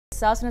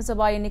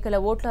శాసనసభ ఎన్నికల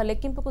ఓట్ల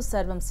లెక్కింపుకు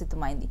సర్వం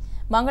సిద్ధమైంది.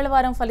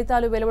 మంగళవారం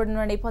ఫలితాలు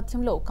వెలువడనున్న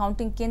నేపథ్యంలో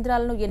కౌంటింగ్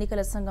కేంద్రాలను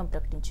ఎన్నికల సంఘం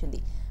ప్రకటించింది.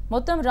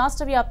 మొత్తం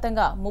రాష్ట్ర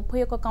వ్యాప్తంగా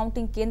 31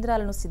 కౌంటింగ్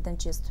కేంద్రాలను సిద్ధం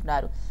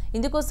చేస్తున్నారు.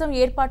 ఇందుకోసం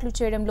ఏర్పాట్లు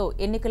చేయడంలో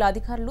ఎన్నికల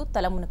అధికారులు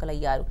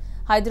తలమునకలయ్యారు.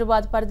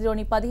 హైదరాబాద్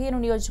పరిధిలోని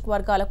 15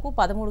 నియోజకవర్గాలకు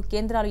 13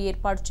 కేంద్రాలు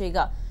ఏర్పాటు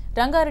చేయగా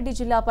రంగారెడ్డి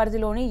జిల్లా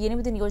పరిధిలోని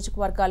 8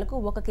 నియోజకవర్గాలకు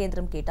 1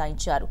 కేంద్రం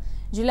కేటాయించారు.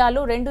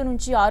 జిల్లాలో 2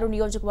 నుంచి 6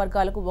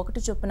 నియోజకవర్గాలకు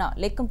 1 చొప్పున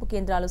లెక్కింపు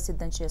కేంద్రాలు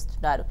సిద్ధం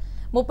చేస్తున్నారు.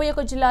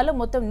 31 జిల్లాలో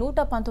మొత్తం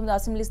 119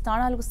 అసెంబ్లీ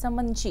స్థానాలకు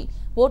సంబంధించి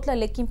ఓట్ల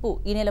లెక్కింపు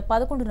ఈ నెల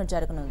 11న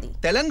జరగనుంది.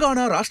 తెలంగాణ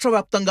రాష్ట్ర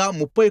వ్యాప్తంగా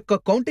 31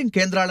 కౌంటింగ్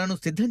కేంద్రాలను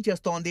సిద్ధం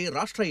చేస్తోంది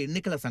రాష్ట్ర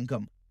ఎన్నికల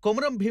సంఘం.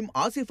 కొమరం భీం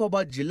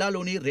ఆసిఫాబాద్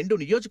జిల్లాలోని 2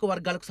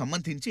 నియోజకవర్గాలకు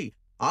సంబంధించి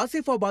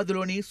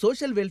ఆసిఫాబాద్లోని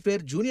సోషల్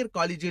వెల్ఫేర్ జూనియర్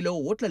కాలేజీలో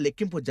ఓట్ల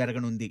లెక్కింపు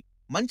జరగనుంది.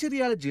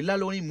 మంచిర్యాల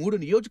జిల్లాలోని 3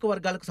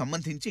 నియోజకవర్గాలకు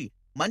సంబంధించి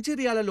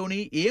మంచిర్యాలలోని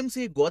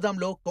ఏఎంసీ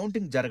గోదాంలో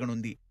కౌంటింగ్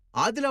జరగనుంది.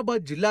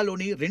 ఆదిలాబాద్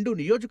జిల్లాలోని 2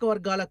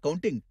 నియోజకవర్గాల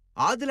కౌంటింగ్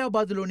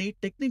ఆదిలాబాద్లోని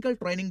టెక్నికల్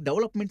ట్రైనింగ్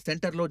డెవలప్మెంట్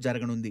సెంటర్లో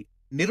జరగనుంది.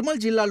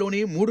 నిర్మల్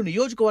జిల్లాలోని 3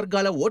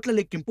 నియోజకవర్గాల ఓట్ల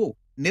లెక్కింపు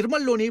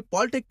నిర్మల్లోని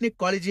పాలిటెక్నిక్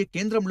కాలేజీ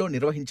కేంద్రంలో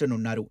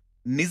నిర్వహించనున్నారు.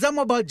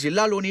 నిజామాబాద్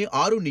జిల్లాలోని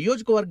 6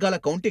 నియోజకవర్గాల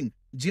కౌంటింగ్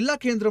జిల్లా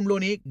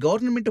కేంద్రంలోని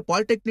గవర్నమెంట్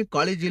పాలిటెక్నిక్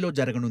కాలేజీలో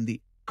జరగనుంది.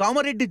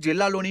 కామారెడ్డి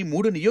జిల్లాలోని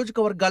 3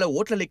 నియోజకవర్గాల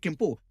ఓట్ల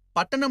లెక్కింపు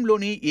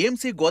పట్టణంలోని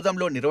ఏఎంసీ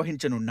గోదాంలో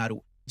నిర్వహించనున్నారు.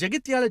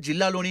 జగిత్యాల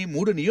జిల్లాలోని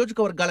 3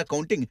 నియోజకవర్గాల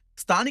కౌంటింగ్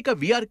స్థానిక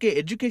వీఆర్కే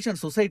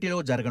ఎడ్యుకేషన్ సొసైటీలో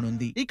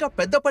జరగనుంది. ఇక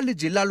పెద్దపల్లి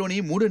జిల్లాలోని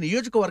 3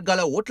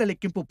 నియోజకవర్గాల ఓట్ల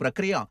లెక్కింపు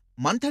ప్రక్రియ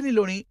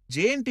మంథనిలోని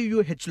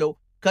జేఎన్టీయూహెచ్లో,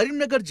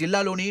 కరీంనగర్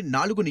జిల్లాలోని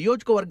 4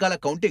 నియోజకవర్గాల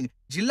కౌంటింగ్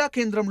జిల్లా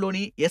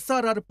కేంద్రంలోని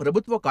ఎస్ఆర్ఆర్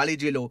ప్రభుత్వ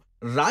కాలేజీలో,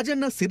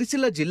 రాజన్న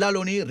సిరిసిల్ల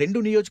జిల్లాలోని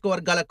 2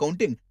 నియోజకవర్గాల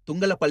కౌంటింగ్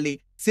తుంగలపల్లి,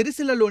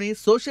 సిరిసిల్లలోని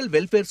సోషల్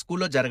వెల్ఫేర్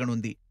స్కూల్లో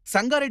జరగనుంది.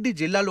 సంగారెడ్డి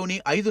జిల్లాలోని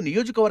 5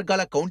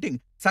 నియోజకవర్గాల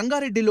కౌంటింగ్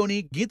సంగారెడ్డిలోని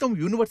గీతం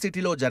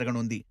యూనివర్సిటీలో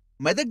జరగనుంది.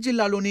 మెదక్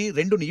జిల్లాలోని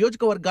 2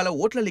 నియోజకవర్గాల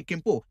ఓట్ల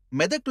లెక్కింపు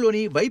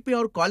మెదక్లోని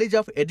వైపీఆర్ కాలేజ్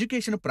ఆఫ్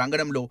ఎడ్యుకేషన్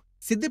ప్రాంగణంలో,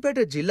 సిద్దిపేట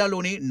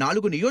జిల్లాలోని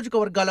 4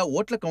 నియోజకవర్గాల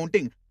ఓట్ల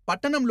కౌంటింగ్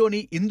పట్టణంలోని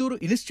ఇందూరు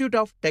ఇన్స్టిట్యూట్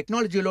ఆఫ్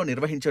టెక్నాలజీలో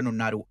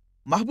నిర్వహించనున్నారు.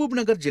 మహబూబ్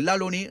నగర్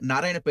జిల్లాలోని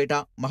నారాయణపేట,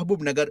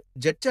 మహబూబ్ నగర్,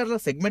 జడ్చర్ల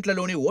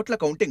సెగ్మెంట్లలోని ఓట్ల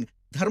కౌంటింగ్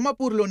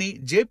ధర్మాపూర్లోని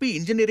జేపీ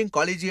ఇంజనీరింగ్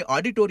కాలేజీ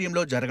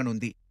ఆడిటోరియంలో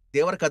జరగనుంది.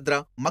 దేవరకద్ర,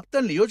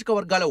 మక్తల్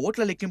నియోజకవర్గాల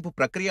ఓట్ల లెక్కింపు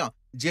ప్రక్రియ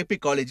జేపీ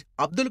కాలేజ్,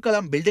 అబ్దుల్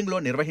కలాం బిల్డింగ్లో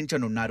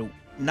నిర్వహించనున్నారు.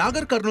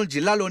 నాగర్ కర్నూల్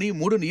జిల్లాలోని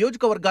 3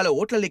 నియోజకవర్గాల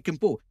ఓట్ల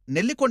లెక్కింపు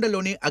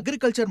నెల్లికొండలోని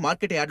అగ్రికల్చర్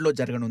మార్కెట్ యార్డ్లో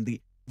జరగనుంది.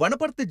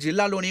 వనపర్తి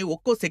జిల్లాలోని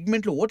ఒక్కో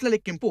సెగ్మెంట్లు ఓట్ల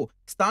లెక్కింపు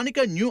స్థానిక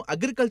న్యూ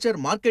అగ్రికల్చర్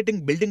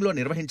మార్కెటింగ్ బిల్డింగ్లో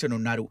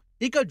నిర్వహించనున్నారు.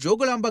 ఇక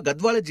జోగులాంబ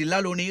గద్వాల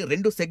జిల్లాలోని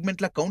 2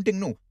 సెగ్మెంట్ల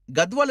కౌంటింగ్ను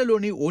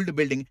గద్వాలలోని ఓల్డ్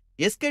బిల్డింగ్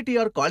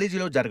ఎస్కేటీఆర్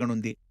కాలేజీలో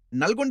జరగనుంది.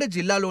 నల్గొండ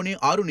జిల్లాలోని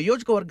 6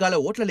 నియోజకవర్గాల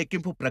ఓట్ల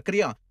లెక్కింపు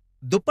ప్రక్రియ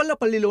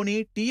దుప్పల్లపల్లిలోని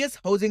టీఎస్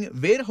హౌసింగ్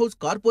వేర్ హౌస్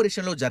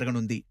కార్పొరేషన్లో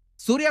జరగనుంది.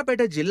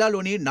 సూర్యాపేట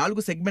జిల్లాలోని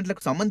 4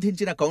 సెగ్మెంట్లకు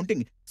సంబంధించిన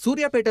కౌంటింగ్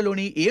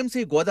సూర్యాపేటలోని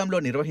ఏఎంసీ గోదాంలో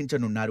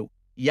నిర్వహించనున్నారు.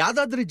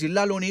 యాదాద్రి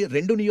జిల్లాలోని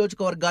 2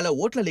 నియోజకవర్గాల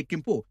ఓట్ల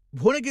లెక్కింపు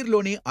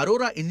భువనగిరిలోని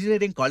అరోరా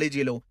ఇంజనీరింగ్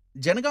కాలేజీలో,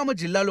 జనగామ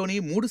జిల్లాలోని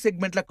 3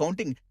 సెగ్మెంట్ల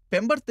కౌంటింగ్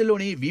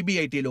పెంబర్తిలోని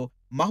వీబీఐటీలో,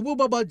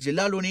 మహబూబాబాద్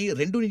జిల్లాలోని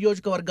 2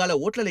 నియోజకవర్గాల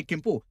ఓట్ల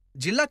లెక్కింపు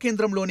జిల్లా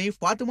కేంద్రంలోని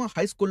ఫాతిమా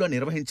హైస్కూల్లో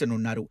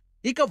నిర్వహించనున్నారు.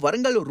 ఇక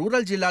వరంగల్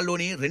రూరల్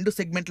జిల్లాలోని 2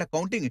 సెగ్మెంట్ల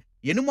కౌంటింగ్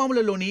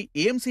ఎనుమాములలోని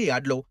ఏఎంసీ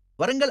యార్డ్లో,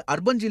 వరంగల్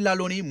అర్బన్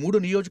జిల్లాలోని 3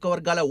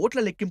 నియోజకవర్గాల ఓట్ల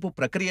లెక్కింపు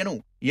ప్రక్రియను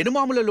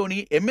ఎనుమాములలోని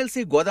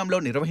ఎమ్మెల్సీ గోదాంలో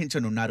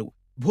నిర్వహించనున్నారు.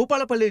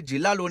 భూపాలపల్లి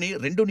జిల్లాలోని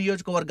 2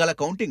 నియోజకవర్గాల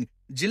కౌంటింగ్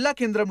జిల్లా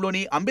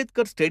కేంద్రంలోని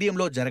అంబేద్కర్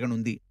స్టేడియంలో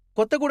జరగనుంది.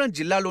 కొత్తగూడెం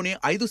జిల్లాలోని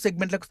 5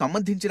 సెగ్మెంట్లకు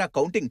సంబంధించిన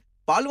కౌంటింగ్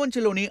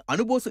పాల్వంచలోని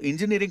అనుబోసు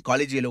ఇంజనీరింగ్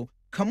కాలేజీలో,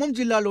 ఖమ్మం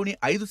జిల్లాలోని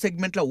 5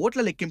 సెగ్మెంట్ల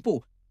ఓట్ల లెక్కింపు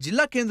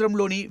జిల్లా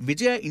కేంద్రంలోని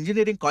విజయ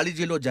ఇంజనీరింగ్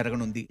కాలేజీలో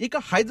జరగనుంది. ఇక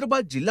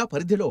హైదరాబాద్ జిల్లా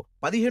పరిధిలో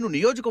 15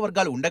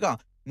 నియోజకవర్గాలు ఉండగా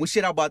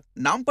ముషిరాబాద్,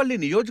 నాంపల్లి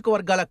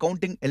నియోజకవర్గాల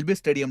కౌంటింగ్ ఎల్బీ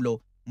స్టేడియంలో,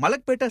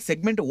 మలక్పేట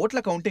సెగ్మెంట్ ఓట్ల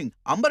కౌంటింగ్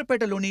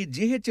అంబర్పేటలోని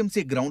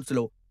జీహెచ్ఎంసీ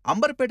గ్రౌండ్స్లో,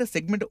 అంబర్పేట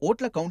సెగ్మెంట్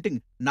ఓట్ల కౌంటింగ్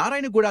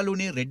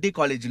నారాయణగూడలోని రెడ్డి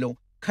కాలేజీలో,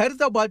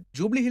 ఖైరతాబాద్,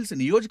 జూబ్లీహిల్స్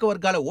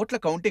నియోజకవర్గాల ఓట్ల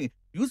కౌంటింగ్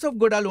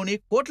యూసఫ్గూడలోని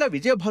కోట్ల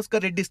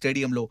విజయభాస్కర్ రెడ్డి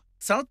స్టేడియంలో,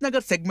 Sanath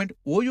Nagar segment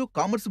OU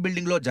commerce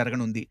బిల్డింగ్లో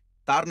జరగనుంది.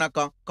 తార్నాక,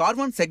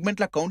 కార్వాన్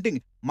సెగ్మెంట్ల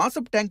కౌంటింగ్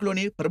మాసప్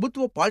ట్యాంక్లోని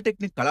ప్రభుత్వ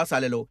పాలిటెక్నిక్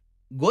కళాశాలలో,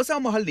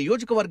 గోసామహల్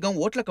నియోజకవర్గం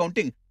ఓట్ల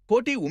కౌంటింగ్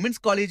కోటి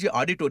ఉమెన్స్ కాలేజీ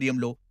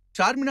ఆడిటోరియంలో,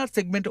 చార్మినార్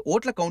సెగ్మెంట్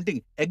ఓట్ల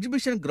కౌంటింగ్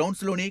ఎగ్జిబిషన్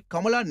గ్రౌండ్స్లోని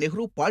కమలా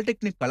నెహ్రూ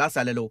పాలిటెక్నిక్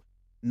కళాశాలలో,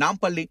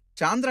 నాంపల్లి,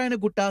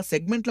 చాంద్రాయనగుట్ట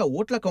సెగ్మెంట్ల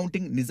ఓట్ల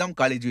కౌంటింగ్ నిజాం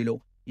కాలేజీలో,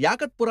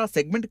 యాకత్పురా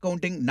సెగ్మెంట్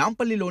కౌంటింగ్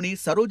నాంపల్లిలోని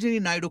సరోజినీ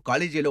నాయుడు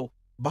కాలేజీలో,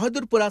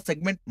 బహదూర్పురా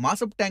సెగ్మెంట్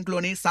మాసప్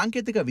ట్యాంక్లోని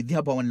సాంకేతిక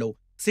విద్యాభవన్లో,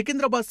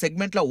 సికింద్రాబాద్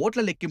సెగ్మెంట్ల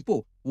ఓట్ల లెక్కింపు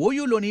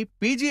ఓయూలోని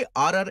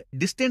పీజీఆర్ఆర్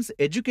డిస్టెన్స్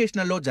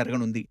ఎడ్యుకేషనల్లో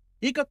జరగనుంది.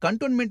 ఇక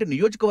కంటోన్మెంట్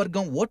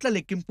నియోజకవర్గం ఓట్ల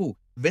లెక్కింపు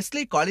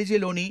వెస్లీ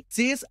కాలేజీలోని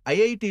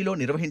సిఎస్ఐఐటిలో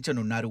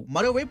నిర్వహించనున్నారు.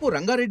 మరోవైపు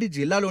రంగారెడ్డి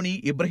జిల్లాలోని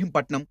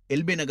ఇబ్రహీంపట్నం,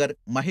 ఎల్బీనగర్,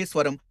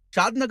 మహేశ్వరం,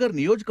 షాద్నగర్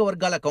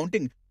నియోజకవర్గాల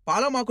కౌంటింగ్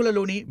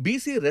పాలమాకులలోని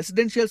బీసీ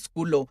రెసిడెన్షియల్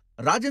స్కూల్లో,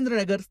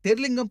 రాజేంద్రనగర్,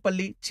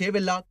 శేర్లింగంపల్లి,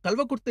 చేవెళ్ల,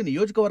 కల్వకుర్తి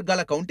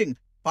నియోజకవర్గాల counting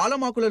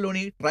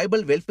పాలమాకులలోని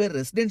tribal welfare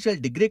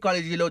residential degree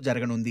కాలేజీలో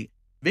జరగనుంది.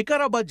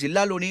 వికారాబాద్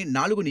జిల్లాలోని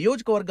 4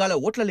 నియోజకవర్గాల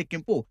ఓట్ల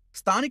లెక్కింపు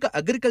స్థానిక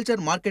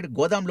అగ్రికల్చర్ మార్కెట్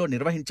గోదాంలో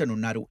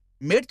నిర్వహించనున్నారు.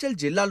 మేడ్చల్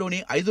జిల్లాలోని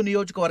 5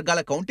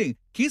 నియోజకవర్గాల కౌంటింగ్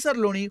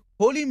కీసర్లోని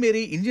హోలీ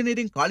మేరీ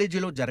ఇంజనీరింగ్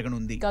కాలేజీలో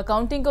జరగనుంది.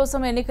 కౌంటింగ్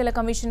కోసం ఎన్నికల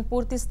కమిషన్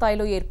పూర్తి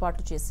స్థాయిలో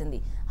ఏర్పాట్లు చేసింది.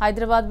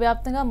 హైదరాబాద్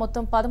వ్యాప్తంగా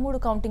మొత్తం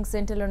 13 కౌంటింగ్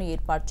సెంటర్లను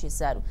ఏర్పాటు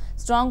చేశారు.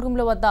 స్ట్రాంగ్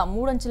రూమ్ల వద్ద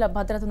 3 అంచెల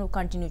భద్రతను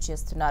కంటిన్యూ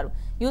చేస్తున్నారు.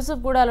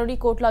 యూసుఫ్గూడలోని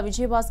కోట్ల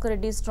విజయభాస్కర్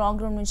రెడ్డి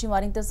స్ట్రాంగ్ రూమ్ నుంచి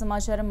మరింత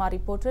సమాచారం మా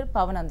రిపోర్టర్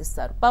పవన్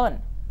అందిస్తారు. పవన్,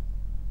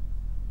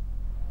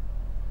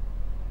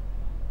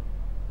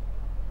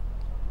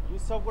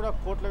 యూసుఫ్గూడ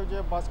కోట్ల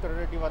విజయభాస్కర్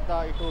రెడ్డి వద్ద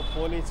ఇటు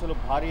పోలీసులు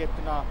భారీ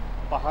ఎత్తున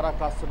పహారా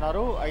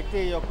కాస్తున్నారు. అయితే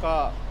ఈ యొక్క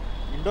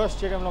ఇండోర్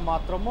స్టేడియంలో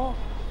మాత్రము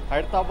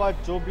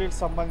హైదరాబాద్ జూబ్లీకి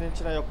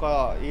సంబంధించిన యొక్క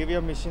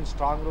ఈవీఎం మిషన్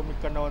స్ట్రాంగ్ రూమ్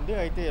ఇక్కడనే ఉంది.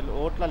 అయితే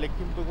ఓట్ల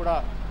లెక్కింపు కూడా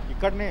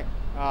ఇక్కడనే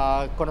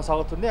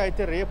కొనసాగుతుంది.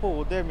 అయితే రేపు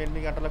ఉదయం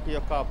 8 గంటలకు ఈ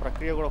యొక్క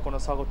ప్రక్రియ కూడా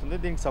కొనసాగుతుంది.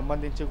 దీనికి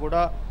సంబంధించి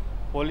కూడా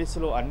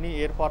పోలీసులు అన్ని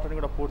ఏర్పాట్లను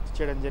కూడా పూర్తి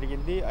చేయడం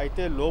జరిగింది.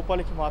 అయితే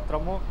లోపలికి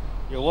మాత్రము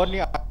ఎవరిని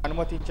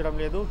అనుమతించడం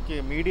లేదు,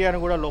 మీడియాను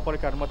కూడా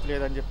లోపలికి అనుమతి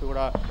లేదని చెప్పి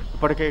కూడా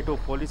ఇప్పటికే ఇటు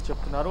పోలీసు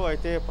చెప్తున్నారు.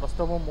 అయితే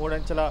ప్రస్తుతం 3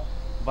 అంచెల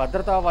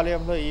భద్రతా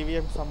వలయంలో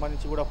ఈవీఎంకి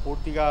సంబంధించి కూడా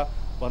పూర్తిగా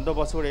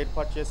బందోబస్తు కూడా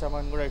ఏర్పాటు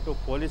చేశామని కూడా ఇటు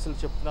పోలీసులు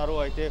చెప్తున్నారు.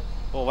 అయితే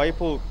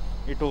ఓవైపు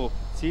ఇటు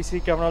సీసీ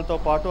కెమెరాలతో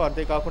పాటు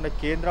అంతేకాకుండా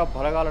కేంద్ర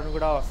బలగాలను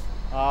కూడా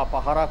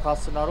పహారా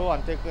కాస్తున్నారు.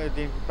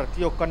 దీనికి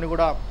ప్రతి ఒక్కరిని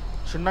కూడా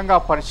క్షుణ్ణంగా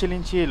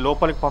పరిశీలించి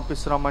లోపలికి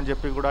పంపిస్తున్నామని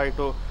చెప్పి కూడా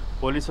ఇటు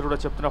పోలీసులు కూడా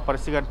చెప్తున్న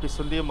పరిస్థితి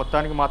కనిపిస్తుంది.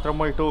 మొత్తానికి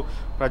మాత్రము ఇటు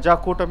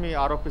ప్రజాకూటమి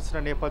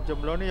ఆరోపిస్తున్న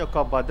నేపథ్యంలోని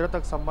యొక్క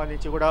భద్రతకు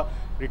సంబంధించి కూడా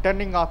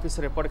రిటర్నింగ్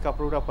ఆఫీసర్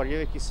ఎప్పటికప్పుడు కూడా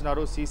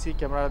పర్యవేక్షిస్తున్నారు. సీసీ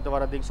కెమెరాల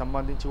ద్వారా దీనికి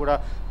సంబంధించి కూడా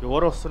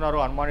ఎవరు వస్తున్నారు,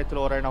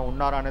 అనుమానితులు ఎవరైనా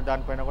ఉన్నారా అనే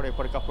దానిపైన కూడా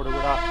ఎప్పటికప్పుడు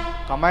కూడా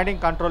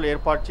కమాండింగ్ కంట్రోల్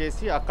ఏర్పాటు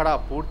చేసి అక్కడ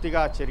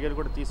పూర్తిగా చర్యలు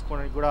కూడా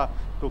తీసుకోవడానికి కూడా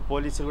ఇటు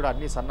పోలీసులు కూడా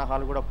అన్ని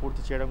సన్నాహాలు కూడా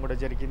పూర్తి చేయడం కూడా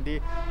జరిగింది.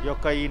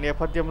 ఈ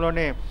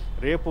నేపథ్యంలోనే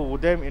రేపు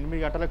ఉదయం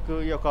 8 గంటలకు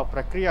ఈ యొక్క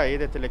ప్రక్రియ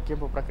ఏదైతే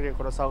లెక్కింపు ప్రక్రియ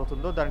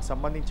కొనసాగుతుందో దానికి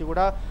సంబంధించి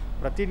కూడా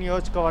ప్రతి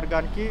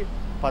నియోజకవర్గానికి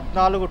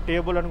 14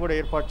 టేబుల్లను కూడా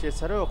ఏర్పాటు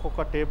చేశారు.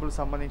 ఒక్కొక్క టేబుల్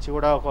సంబంధించి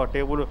కూడా ఒక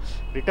టేబుల్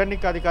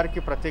రిటర్నింగ్ అధికారికి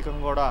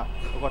ప్రత్యేకంగా కూడా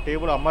ఒక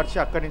టేబుల్ అమర్చి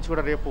అక్కడి నుంచి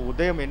కూడా రేపు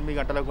ఉదయం 8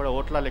 గంటలకు కూడా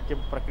ఓట్ల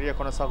లెక్కింపు ప్రక్రియ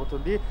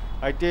కొనసాగుతుంది.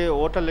 అయితే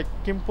ఓట్ల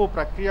లెక్కింపు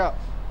ప్రక్రియ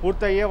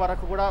పూర్తయ్యే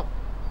వరకు కూడా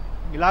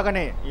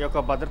ఇలాగనే ఈ యొక్క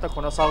భద్రత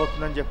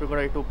కొనసాగుతుందని చెప్పి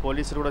కూడా ఇటు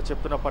పోలీసులు కూడా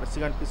చెప్తున్న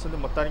పరిస్థితి కనిపిస్తుంది.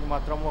 మొత్తానికి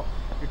మాత్రము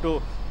ఇటు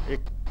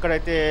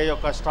ఎక్కడైతే ఈ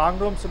యొక్క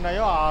స్ట్రాంగ్ రూమ్స్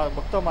ఉన్నాయో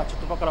మొత్తం ఆ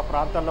చుట్టుపక్కల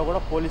ప్రాంతాల్లో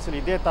కూడా పోలీసులు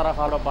ఇదే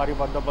తరహాలో భారీ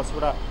బందోబస్తు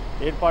కూడా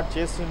ఏర్పాటు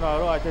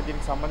చేస్తున్నారు. అయితే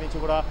దీనికి సంబంధించి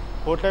కూడా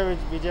కోట్ల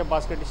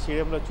విజయభాస్కర్ రెడ్డి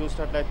స్టేడియంలో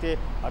చూసినట్లయితే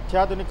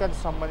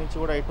అత్యాధునికానికి సంబంధించి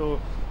కూడా ఇటు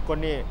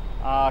కొన్ని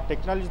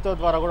టెక్నాలజీతో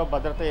ద్వారా కూడా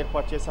భద్రత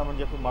ఏర్పాటు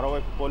చేశామని చెప్పి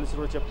మరోవైపు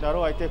పోలీసులు కూడా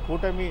చెప్తున్నారు. అయితే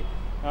కూటమి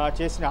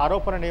చేసిన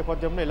ఆరోపణ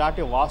నేపథ్యంలో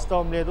ఎలాంటి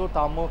వాస్తవం లేదు,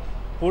 తాము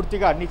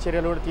పూర్తిగా అన్ని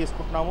చర్యలు కూడా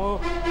తీసుకుంటున్నాము.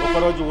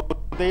 ఒకరోజు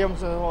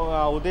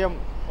ఉదయం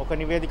ఒక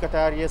నివేదిక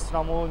తయారు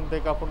చేస్తున్నాము,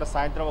 అంతేకాకుండా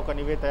సాయంత్రం ఒక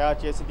నివేదిక తయారు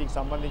చేసి దీనికి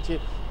సంబంధించి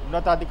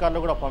ఉన్నతాధికారులు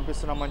కూడా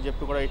పంపిస్తున్నామని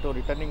చెప్పి కూడా ఇటు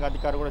రిటర్నింగ్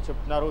అధికారులు కూడా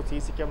చెప్తున్నారు.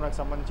 సీసీ కెమెరాకి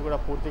సంబంధించి కూడా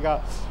పూర్తిగా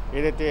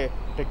ఏదైతే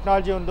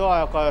టెక్నాలజీ ఉందో ఆ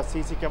యొక్క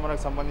సీసీ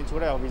కెమెరాకి సంబంధించి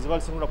కూడా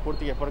విజువల్స్ కూడా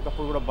పూర్తిగా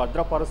ఎప్పటికప్పుడు కూడా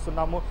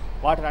భద్రపరుస్తున్నాము.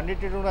 వాటిని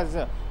అన్నింటినీ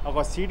కూడా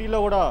ఒక సీడీలో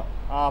కూడా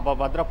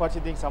భద్రపరిచి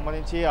దీనికి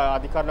సంబంధించి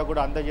అధికారులకు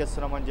కూడా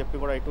అందజేస్తున్నామని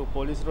చెప్పి కూడా ఇటు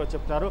పోలీసులు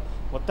చెప్తున్నారు.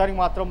 మొత్తానికి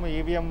మాత్రం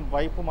ఈవీఎం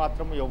వైపు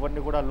మాత్రం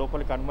ఎవరిని కూడా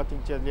లోపలికి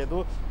అనుమతించేది లేదు.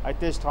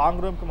 అయితే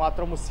స్ట్రాంగ్ రూమ్కి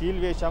మాత్రం సీల్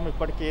వేశాము,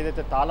 ఇప్పటికీ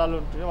ఏదైతే తాళాలు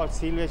ఉంటుందో వాళ్ళకి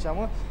సీల్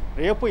వేశాము.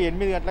 రేపు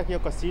 8 గంటలకి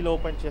ఒక సీల్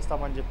ఓపెన్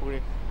చేస్తామని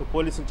చెప్పి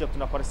పోలీసులు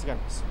చెప్తున్న పరిస్థితి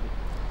కనిపిస్తుంది.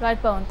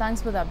 Right Pawan,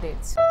 thanks for the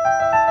updates.